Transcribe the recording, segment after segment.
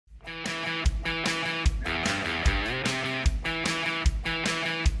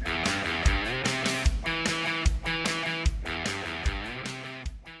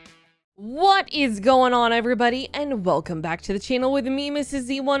What is going on, everybody, and welcome back to the channel with me, Mrs.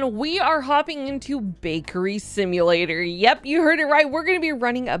 Z1. We are hopping into Bakery Simulator. Yep, you heard it right. We're going to be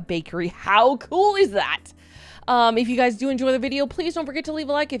running a bakery. How cool is that? If you guys do enjoy the video, please don't forget to leave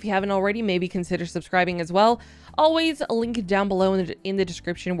a like. If you haven't already, maybe consider subscribing as well. Always a link down below in the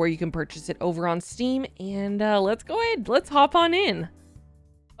description where you can purchase it over on Steam. And let's go ahead. Let's hop on in.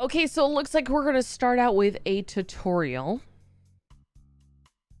 Okay, so it looks like we're going to start out with a tutorial.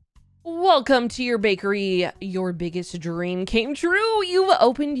 Welcome to your bakery. Your biggest dream came true. You've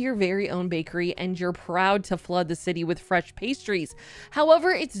opened your very own bakery and you're proud to flood the city with fresh pastries. However,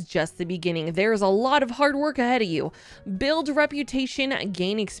 it's just the beginning. There's a lot of hard work ahead of you. Build reputation,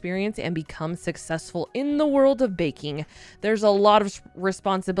 gain experience, and become successful in the world of baking. There's a lot of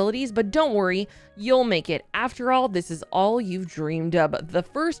responsibilities, but don't worry, you'll make it. After all, this is all you've dreamed of. The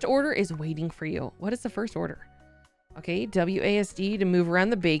first order is waiting for you. What is the first order? Okay, WASD to move around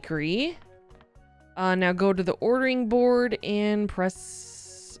the bakery. Now go to the ordering board and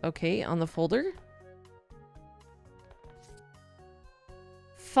press OK on the folder.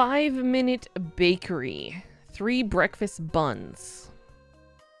 5-minute bakery. 3 breakfast buns.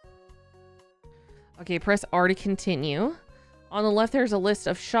 Okay, press R to continue. On the left, there's a list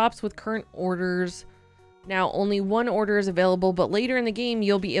of shops with current orders. Now, only one order is available, but later in the game,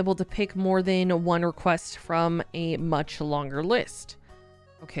 you'll be able to pick more than one request from a much longer list.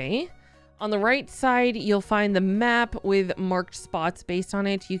 Okay. On the right side, you'll find the map with marked spots. Based on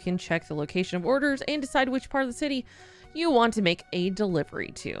it, you can check the location of orders and decide which part of the city you want to make a delivery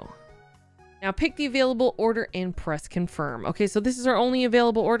to. Now, pick the available order and press confirm. Okay, so this is our only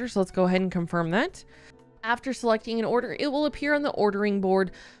available order, so let's go ahead and confirm that. After selecting an order, it will appear on the ordering board.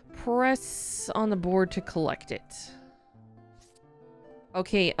 Press on the board to collect it.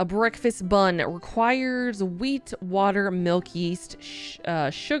 Okay, a breakfast bun requires wheat, water, milk, yeast,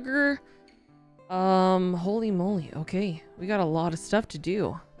 sugar. Holy moly. Okay, we got a lot of stuff to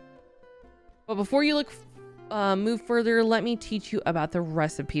do. But before you move further, let me teach you about the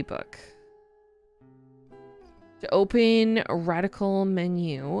recipe book. To open a radical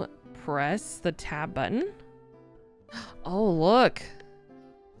menu, press the tab button. Oh, look.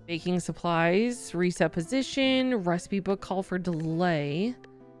 Baking supplies, reset position, recipe book, call for delay,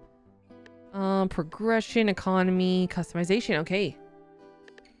 progression, economy, customization. Okay,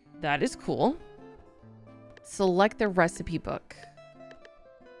 that is cool. Select the recipe book.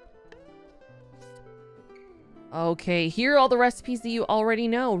 Okay, here are all the recipes that you already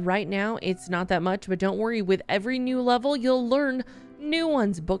know. Right now, it's not that much, but don't worry. With every new level, you'll learn new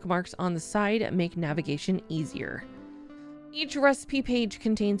ones. Bookmarks on the side make navigation easier. Each recipe page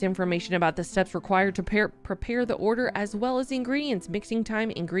contains information about the steps required to prepare the order, as well as the ingredients, mixing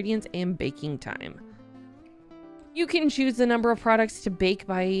time, ingredients, and baking time. You can choose the number of products to bake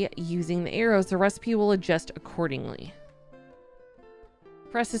by using the arrows. The recipe will adjust accordingly.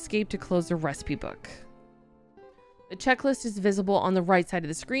 Press escape to close the recipe book. The checklist is visible on the right side of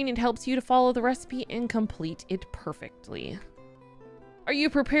the screen. It helps you to follow the recipe and complete it perfectly. Are you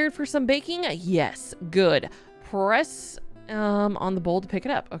prepared for some baking? Yes. Good. Press on the bowl to pick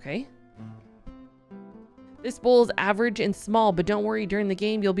it up. Okay. This bowl is average and small, but don't worry, during the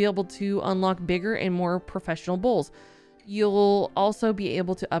game you'll be able to unlock bigger and more professional bowls. You'll also be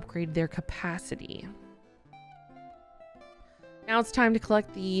able to upgrade their capacity. Now it's time to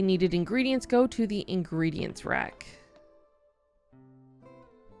collect the needed ingredients. Go to the ingredients rack.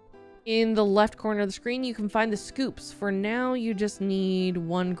 In the left corner of the screen, you can find the scoops. For now, you just need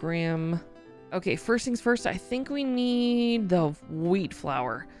 1 gram. Okay, first things first, I think we need the wheat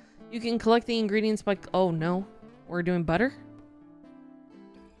flour. You can collect the ingredients by... Oh, no. We're doing butter?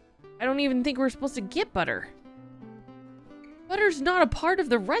 I don't even think we're supposed to get butter. Butter's not a part of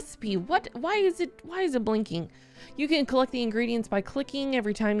the recipe. What? Why is it blinking? You can collect the ingredients by clicking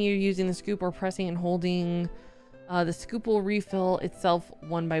every time you're using the scoop or pressing and holding. The scoop will refill itself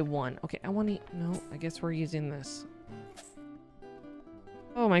one by one. Okay, I want to... No, I guess we're using this.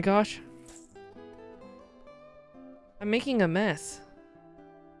 Oh my gosh. I'm making a mess.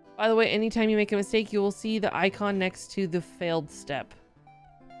 By the way, anytime you make a mistake, you will see the icon next to the failed step.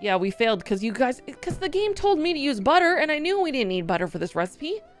 Yeah, we failed because the game told me to use butter and I knew we didn't need butter for this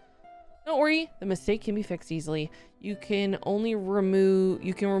recipe. Don't worry, the mistake can be fixed easily. You can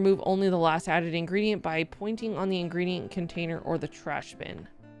remove only the last added ingredient by pointing on the ingredient container or the trash bin.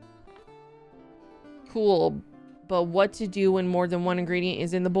 Cool. But what to do when more than one ingredient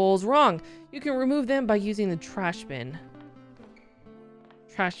is in the bowl is wrong. You can remove them by using the trash bin.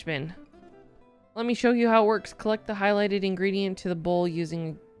 Trash bin. Let me show you how it works. Collect the highlighted ingredient to the bowl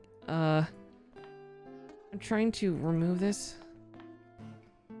using... I'm trying to remove this.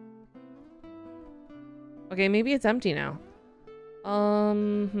 Okay, maybe it's empty now.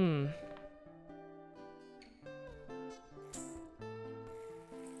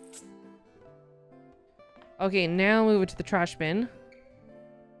 Okay, now move it to the trash bin.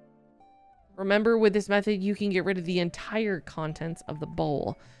 Remember, with this method, you can get rid of the entire contents of the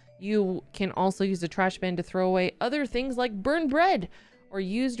bowl. You can also use the trash bin to throw away other things like burned bread or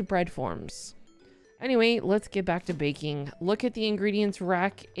used bread forms. Anyway, let's get back to baking. Look at the ingredients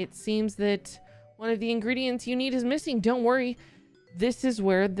rack. It seems that one of the ingredients you need is missing. Don't worry. This is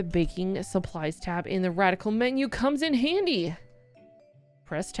where the baking supplies tab in the radical menu comes in handy.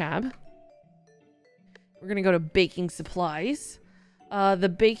 Press tab. We're going to go to baking supplies.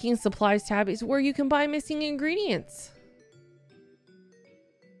 The baking supplies tab is where you can buy missing ingredients.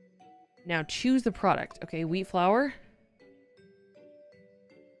 Now choose the product. Okay, wheat flour.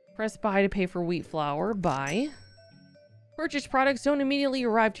 Press buy to pay for wheat flour. Buy. Purchased products don't immediately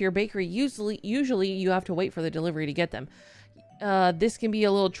arrive to your bakery. Usually you have to wait for the delivery to get them. This can be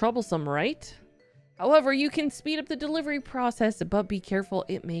a little troublesome, right? However, you can speed up the delivery process, but be careful,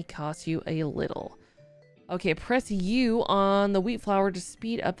 it may cost you a little. Okay, press U on the wheat flour to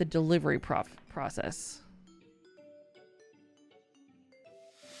speed up the delivery process.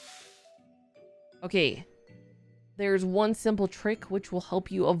 Okay, there's one simple trick which will help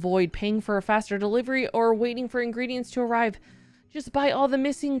you avoid paying for a faster delivery or waiting for ingredients to arrive. Just buy all the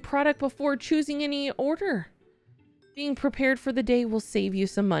missing product before choosing any order. Being prepared for the day will save you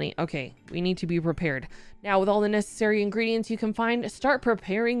some money. Okay, we need to be prepared. Now, with all the necessary ingredients you can find, start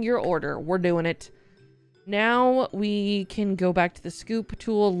preparing your order. We're doing it. Now we can go back to the scoop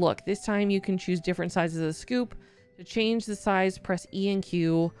tool. Look, this time you can choose different sizes of the scoop. To change the size, press E and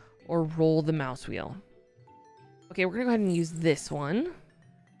Q or roll the mouse wheel. Okay, we're gonna go ahead and use this one.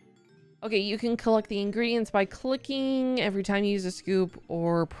 Okay, you can collect the ingredients by clicking every time you use a scoop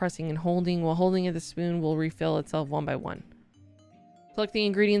or pressing and holding. While holding it, the spoon will refill itself one by one. Collect the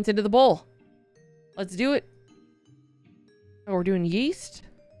ingredients into the bowl. Let's do it. Oh, we're doing yeast?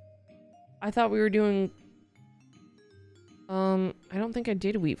 I thought we were doing... I don't think I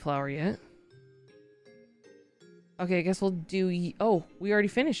did wheat flour yet. Okay, I guess we'll do... Oh, we already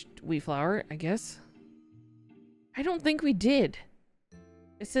finished wheat flour, I guess. I don't think we did.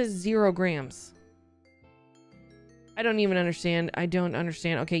 It says 0 grams. I don't even understand. I don't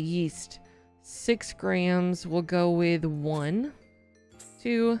understand. Okay, yeast. 6 grams. We'll go with 1,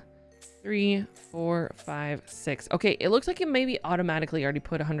 2, 3, 4, 5, 6. Okay, it looks like it maybe automatically already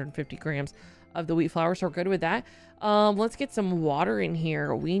put 150 grams of the wheat flour, so we're good with that. Let's get some water in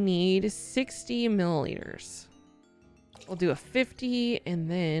here. We need 60 milliliters. We'll do a 50, and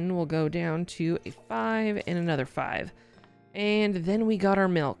then we'll go down to a 5 and another 5. And then we got our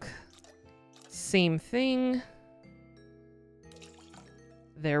milk. Same thing.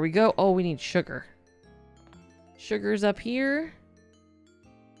 There we go. Oh, we need sugar. Sugar's up here.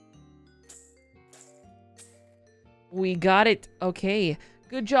 We got it. Okay,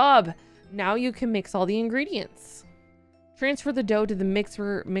 good job. Now you can mix all the ingredients. Transfer the dough to the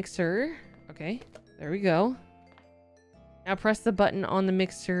mixer. Okay, there we go. Now press the button on the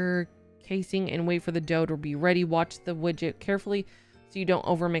mixer casing and wait for the dough to be ready. Watch the widget carefully so you don't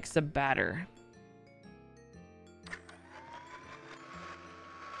overmix the batter.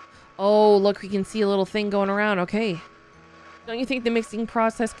 Oh, look, we can see a little thing going around. Okay. Don't you think the mixing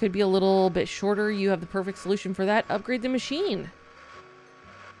process could be a little bit shorter? You have the perfect solution for that. Upgrade the machine.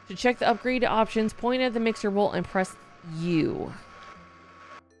 To check the upgrade options, point at the mixer bowl and press U.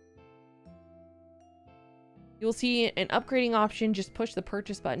 You'll see an upgrading option. Just push the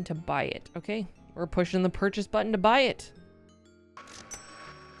purchase button to buy it. Okay, we're pushing the purchase button to buy it.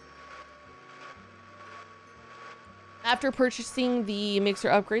 After purchasing the mixer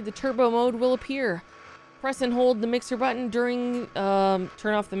upgrade, the turbo mode will appear. Press and hold the mixer button during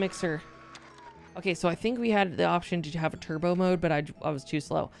turn off the mixer. Okay, so I think we had the option to have a turbo mode, but I was too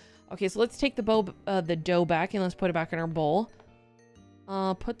slow. Okay, so let's take the dough back and let's put it back in our bowl.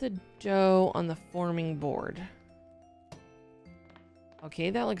 Put the dough on the forming board. Okay,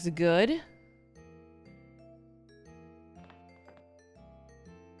 that looks good.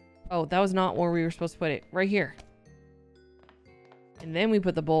 Oh, that was not where we were supposed to put it. Right here. And then we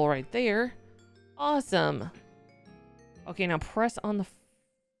put the bowl right there. Awesome. Okay, now press on the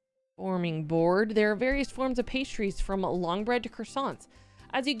forming board. There are various forms of pastries from long bread to croissants.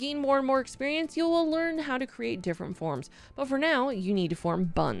 As you gain more and more experience, you will learn how to create different forms. But for now, you need to form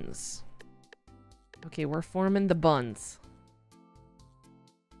buns. Okay, we're forming the buns.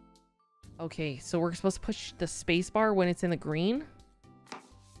 Okay, so we're supposed to push the space bar when it's in the green.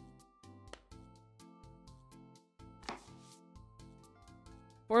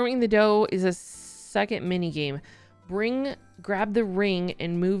 Forming the dough is a second mini game. Grab the ring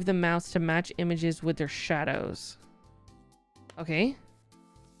and move the mouse to match images with their shadows. Okay.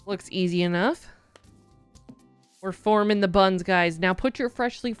 Looks easy enough. We're forming the buns, guys. Now put your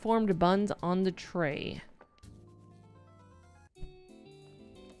freshly formed buns on the tray.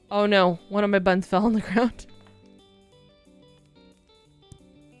 Oh no, one of my buns fell on the ground.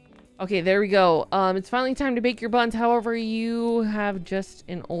 Okay, there we go. It's finally time to bake your buns. However, you have just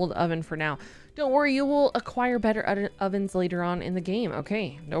an old oven for now. Don't worry, you will acquire better ovens later on in the game.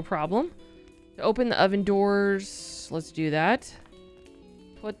 Okay, no problem. To open the oven doors, let's do that.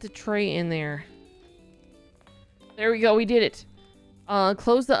 Put the tray in there. There we go, we did it.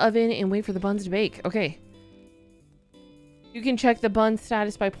 Close the oven and wait for the buns to bake. Okay. You can check the bun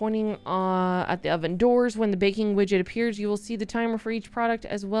status by pointing at the oven doors. When the baking widget appears, you will see the timer for each product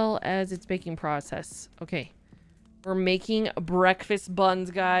as well as its baking process. Okay. We're making breakfast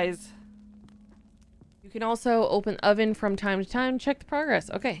buns, guys. You can also open the oven from time to time. Check the progress.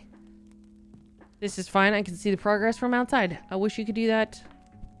 Okay. This is fine. I can see the progress from outside. I wish you could do that.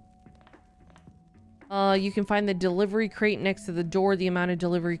 You can find the delivery crate next to the door. The amount of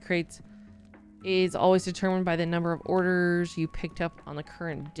delivery crates is always determined by the number of orders you picked up on the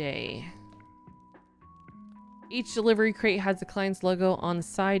current day. Each delivery crate has the client's logo on the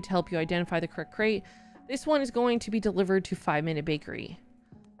side to help you identify the correct crate. This one is going to be delivered to 5 Minute Bakery.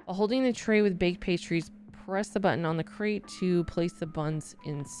 While holding the tray with baked pastries, press the button on the crate to place the buns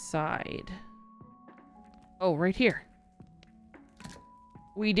inside. Oh, right here.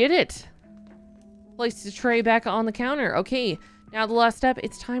 We did it! Place the tray back on the counter. Okay, now the last step,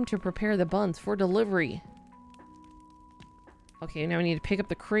 it's time to prepare the buns for delivery. Okay, now we need to pick up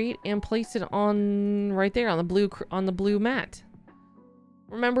the crate and place it on right there on the blue mat.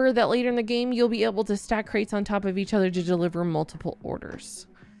 Remember that later in the game, you'll be able to stack crates on top of each other to deliver multiple orders.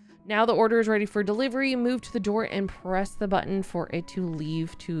 Now the order is ready for delivery. Move to the door and press the button for it to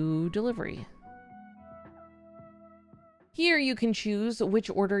leave to delivery. Here you can choose which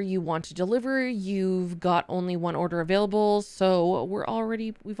order you want to deliver. You've got only one order available, so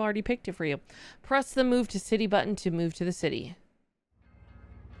we've already picked it for you. Press the move to city button to move to the city.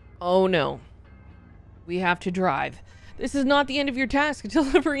 Oh no. We have to drive. This is not the end of your task.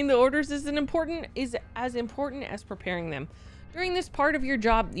 Delivering the orders is as important as preparing them. During this part of your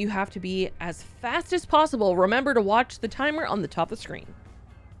job, you have to be as fast as possible. Remember to watch the timer on the top of the screen.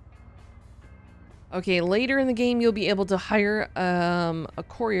 Okay, later in the game, you'll be able to hire a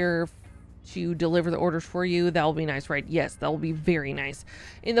courier to deliver the orders for you. That will be nice, right? Yes, that will be very nice.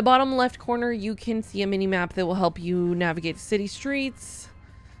 In the bottom left corner, you can see a mini map that will help you navigate the city streets.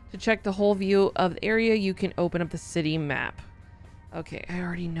 To check the whole view of the area, you can open up the city map. Okay, I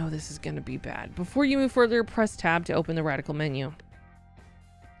already know this is going to be bad. Before you move further, press tab to open the radical menu.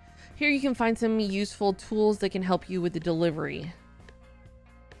 Here you can find some useful tools that can help you with the delivery.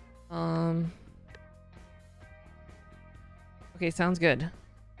 Okay, sounds good.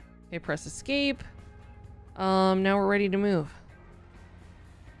 Okay, press escape. Now we're ready to move.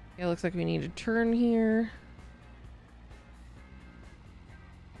 Okay, looks like we need to turn here.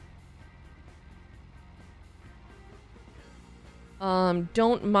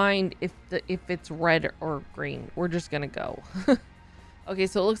 Don't mind if it's red or green. We're just gonna go. Okay,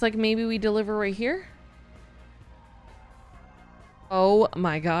 so it looks like maybe we deliver right here. Oh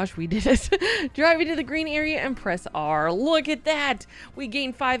my gosh, we did it. Drive into the green area and press R. Look at that. We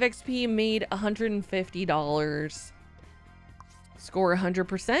gained 5 XP and made $150. Score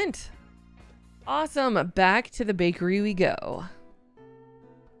 100%. Awesome. Back to the bakery we go.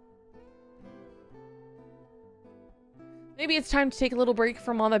 Maybe it's time to take a little break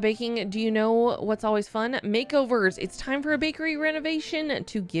from all that baking. Do you know what's always fun? Makeovers. It's time for a bakery renovation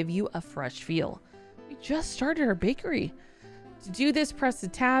to give you a fresh feel. We just started our bakery. To do this, press the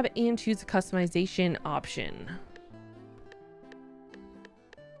tab and choose the customization option.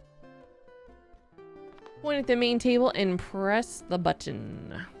 Point at the main table and press the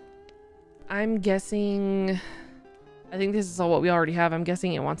button. I'm guessing... I think this is all what we already have. I'm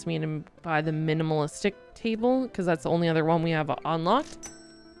guessing it wants me to buy the minimalistic table because that's the only other one we have unlocked.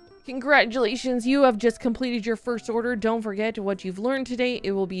 Congratulations, you have just completed your first order. Don't forget what you've learned today.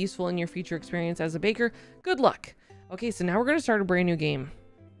 It will be useful in your future experience as a baker. Good luck. Okay, so now we're going to start a brand new game.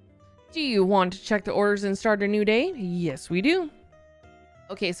 Do you want to check the orders and start a new day? Yes, we do.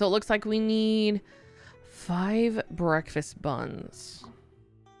 Okay, so it looks like we need 5 breakfast buns.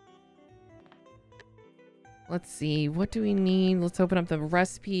 Let's see, what do we need? Let's open up the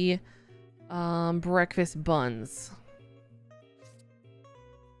recipe. Breakfast buns.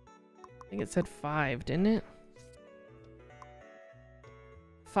 I think it said 5, didn't it?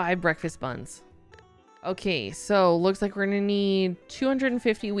 5 breakfast buns. Okay, so looks like we're gonna need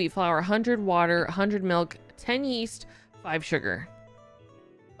 250 wheat flour, 100 water, 100 milk, 10 yeast, 5 sugar.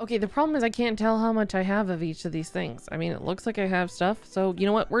 Okay, the problem is I can't tell how much I have of each of these things. I mean, it looks like I have stuff, so you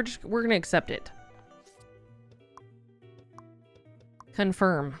know what? We're gonna accept it.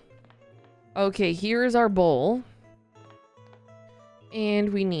 Confirm. Okay, here's our bowl.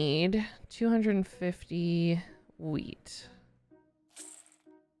 And we need 250 wheat.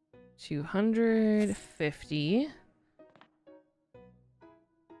 250.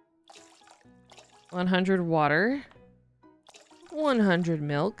 100 water. 100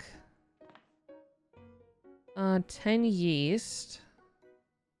 milk. 10 yeast.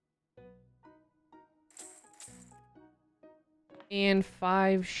 And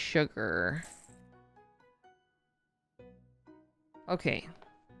 5 sugar. Okay.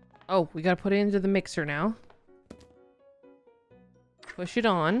 Oh, we gotta put it into the mixer now. Push it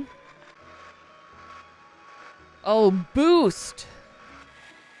on. Oh, boost!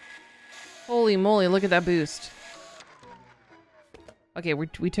 Holy moly, look at that boost. Okay,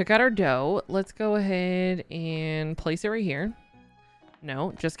 we took out our dough. Let's go ahead and place it right here.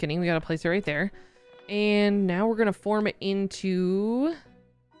 No, just kidding. We gotta place it right there. And now we're gonna form it into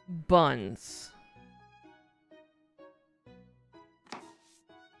buns.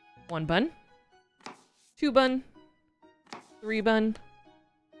 1 bun. 2 bun. 3 bun.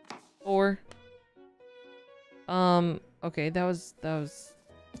 4. Okay, that was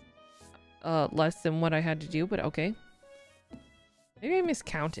less than what I had to do, but okay. Maybe I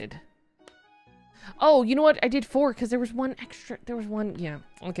miscounted. Oh, you know what? I did 4 because there was 1 extra. There was 1. Yeah.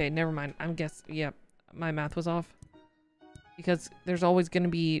 Okay, never mind. Yeah, my math was off. Because there's always going to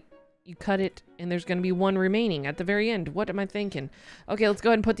be, you cut it and there's going to be 1 remaining at the very end. What am I thinking? Okay, let's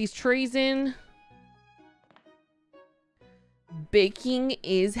go ahead and put these trays in. Baking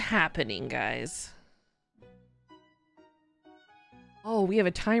is happening, guys. Oh, we have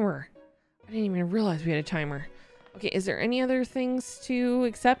a timer. I didn't even realize we had a timer. Okay, is there any other things to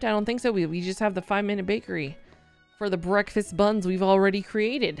accept? I don't think so. We just have the 5-minute bakery for the breakfast buns we've already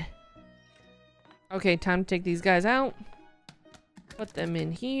created. Okay, time to take these guys out. Put them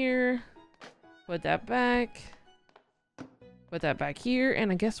in here. Put that back. Put that back here.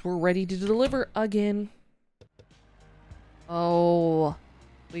 And I guess we're ready to deliver again. Oh,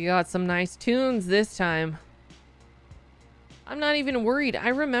 we got some nice tunes this time. I'm not even worried. I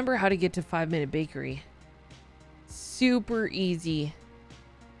remember how to get to 5-minute bakery. Super easy.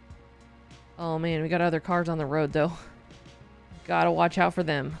 Oh man, we got other cars on the road though. Gotta watch out for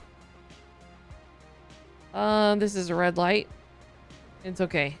them. This is a red light. It's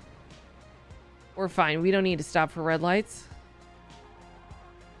okay. We're fine. We don't need to stop for red lights.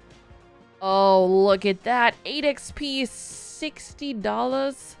 Oh, look at that. 8 XP,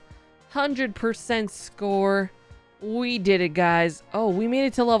 $60. 100% score. We did it, guys. Oh, we made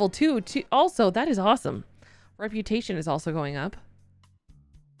it to level 2. Also, that is awesome. Reputation is also going up.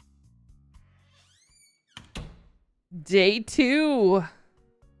 Day 2.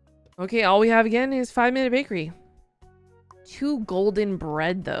 Okay, all we have again is 5-minute bakery. 2 golden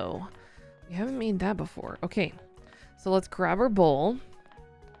bread, though. We haven't made that before. Okay, so let's grab our bowl.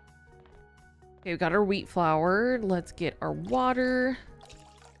 Okay, we got our wheat flour. Let's get our water.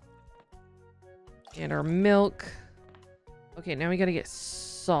 And our milk. Okay, now we gotta get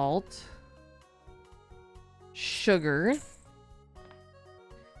salt. Sugar.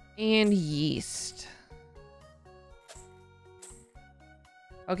 And yeast.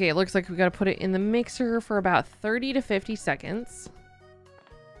 Okay, it looks like we gotta put it in the mixer for about 30 to 50 seconds.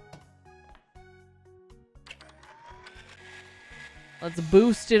 Let's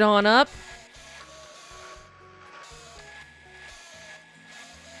boost it on up.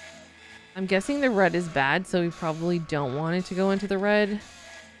 I'm guessing the red is bad, so we probably don't want it to go into the red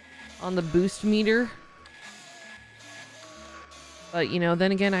on the boost meter. But, you know,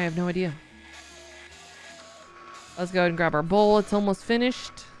 then again, I have no idea. Let's go ahead and grab our bowl. It's almost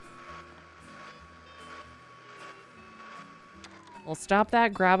finished. We'll stop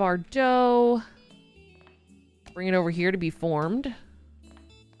that, grab our dough. Bring it over here to be formed.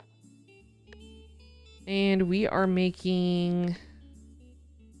 And we are making...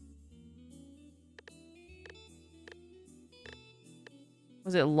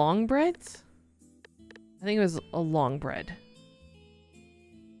 Was it long breads? I think it was a long bread.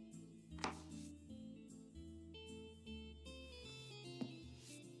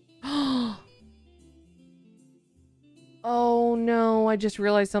 Oh no, I just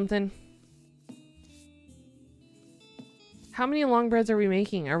realized something. How many long breads are we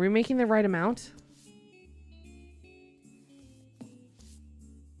making? Are we making the right amount?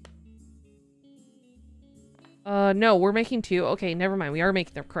 No, we're making 2. Okay, never mind. We are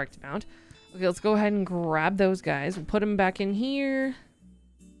making the correct amount. Okay, let's go ahead and grab those guys. We'll put them back in here.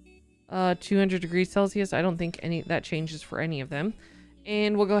 200 degrees Celsius. I don't think any that changes for any of them.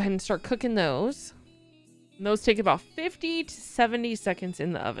 And we'll go ahead and start cooking those. And those take about 50 to 70 seconds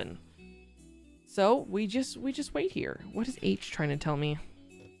in the oven. So we just wait here. What is H trying to tell me?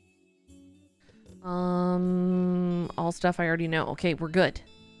 All stuff I already know. Okay, we're good.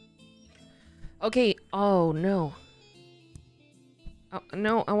 Okay. Oh no. Oh,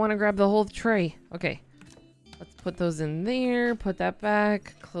 no, I want to grab the whole tray. Okay. Let's put those in there. Put that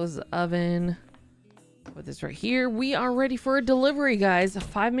back. Close the oven. Put this right here. We are ready for a delivery, guys. A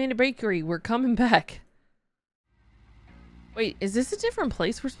 5-minute bakery. We're coming back. Wait, is this a different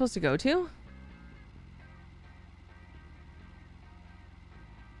place we're supposed to go to?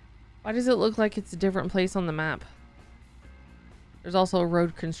 Why does it look like it's a different place on the map? There's also a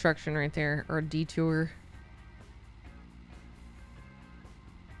road construction right there, or a detour.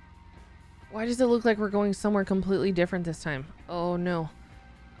 Why does it look like we're going somewhere completely different this time? Oh no.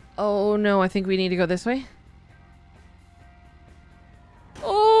 Oh no, I think we need to go this way.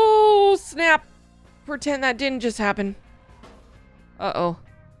 Oh, snap. Pretend that didn't just happen. Uh-oh.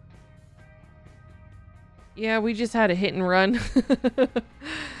 Yeah, we just had a hit and run.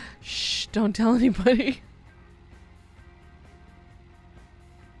 Shh, don't tell anybody.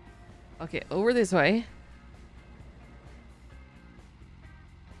 Okay, over this way.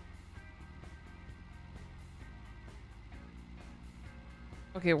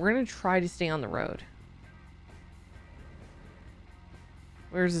 Okay, we're gonna try to stay on the road.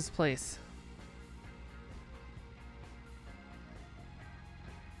 Where's this place?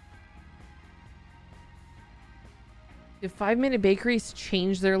 Did 5-minute bakeries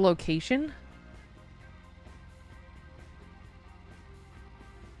change their location?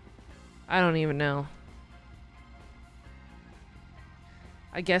 I don't even know.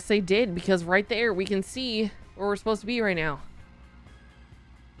 I guess they did, because right there we can see where we're supposed to be right now.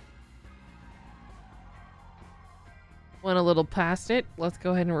 Went a little past it. Let's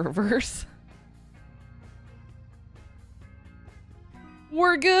go ahead and reverse.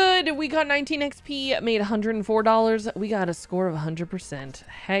 We're good. We got 19 XP, made $104. We got a score of 100%.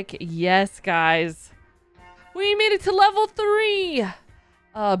 Heck yes, guys. We made it to level 3.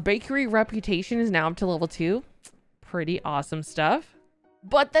 Bakery reputation is now up to level 2. Pretty awesome stuff.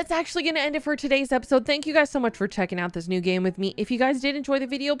 But that's actually going to end it for today's episode. Thank you guys so much for checking out this new game with me. If you guys did enjoy the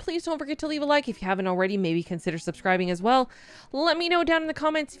video, please don't forget to leave a like. If you haven't already, maybe consider subscribing as well. Let me know down in the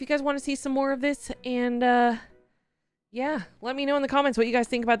comments if you guys want to see some more of this. And yeah, let me know in the comments what you guys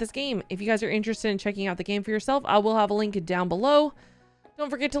think about this game. If you guys are interested in checking out the game for yourself, I will have a link down below. Don't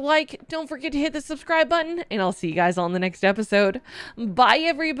forget to like, don't forget to hit the subscribe button, and I'll see you guys on the next episode. Bye,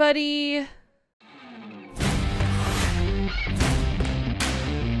 everybody.